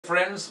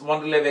friends,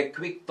 want to leave a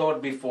quick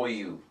thought before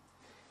you.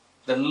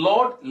 The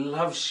Lord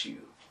loves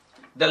you.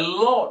 The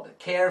Lord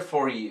cares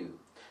for you.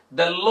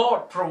 The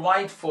Lord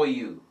provides for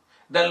you.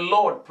 The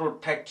Lord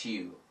protect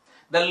you.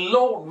 The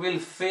Lord will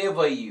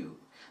favor you.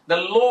 The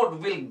Lord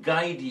will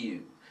guide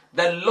you.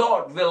 The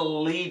Lord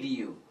will lead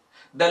you.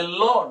 The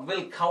Lord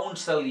will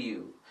counsel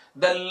you.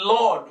 The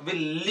Lord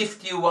will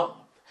lift you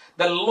up.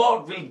 The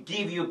Lord will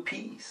give you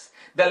peace.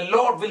 The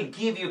Lord will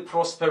give you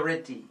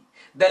prosperity.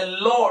 The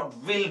Lord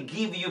will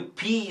give you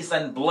peace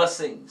and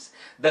blessings.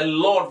 The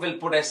Lord will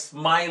put a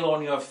smile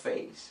on your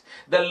face.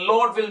 The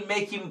Lord will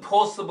make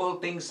impossible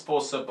things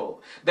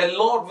possible. The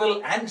Lord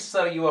will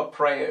answer your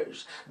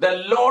prayers.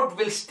 The Lord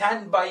will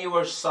stand by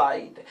your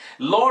side.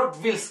 Lord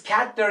will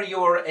scatter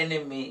your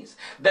enemies.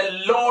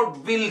 The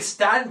Lord will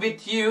stand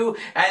with you,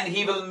 and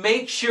He will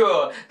make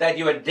sure that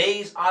your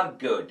days are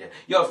good.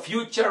 Your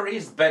future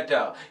is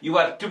better.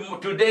 Your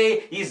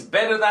today is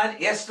better than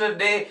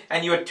yesterday,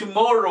 and your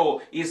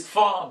tomorrow is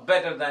far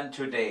better than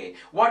today.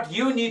 What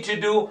you need to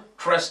do,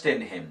 trust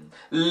in Him,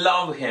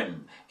 love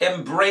Him,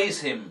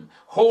 embrace Him,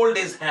 hold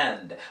His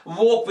hand,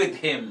 walk with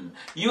Him.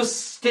 You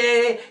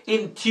stay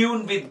in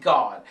tune with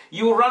God.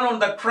 You run on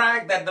the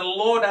track that the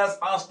Lord has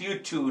asked you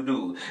to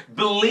do.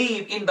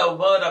 Believe in the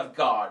Word of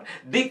God.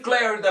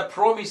 Declare the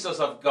promises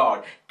of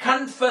God.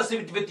 Confess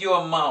it with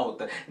your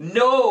mouth.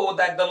 Know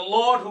that the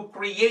Lord who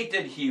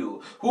created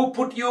you, who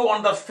put you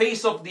on the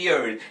face of the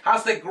earth,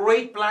 has a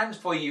great plans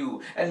for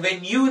you. And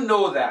when you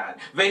know that,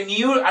 when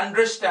you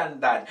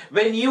understand that,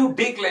 when you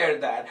declare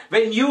that,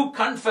 when you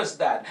confess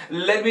that,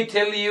 let me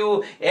tell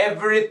you,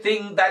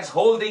 everything that's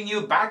holding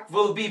you back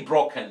will be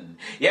broken.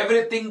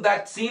 Everything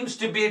that seems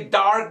to be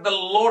dark, the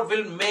Lord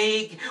will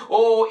make,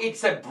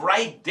 it's a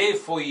bright day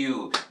for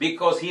you,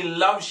 because He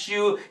loves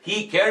you,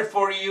 He cares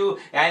for you,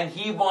 and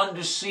He wants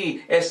to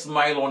see a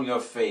smile on your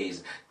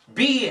face.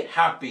 Be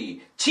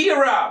happy,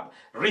 cheer up,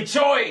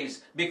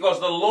 rejoice, because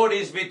the Lord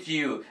is with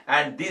you,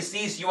 and this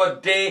is your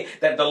day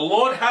that the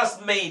Lord has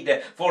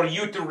made for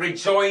you to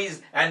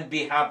rejoice and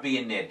be happy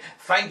in it.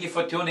 Thank you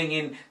for tuning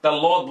in. The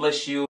Lord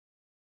bless you.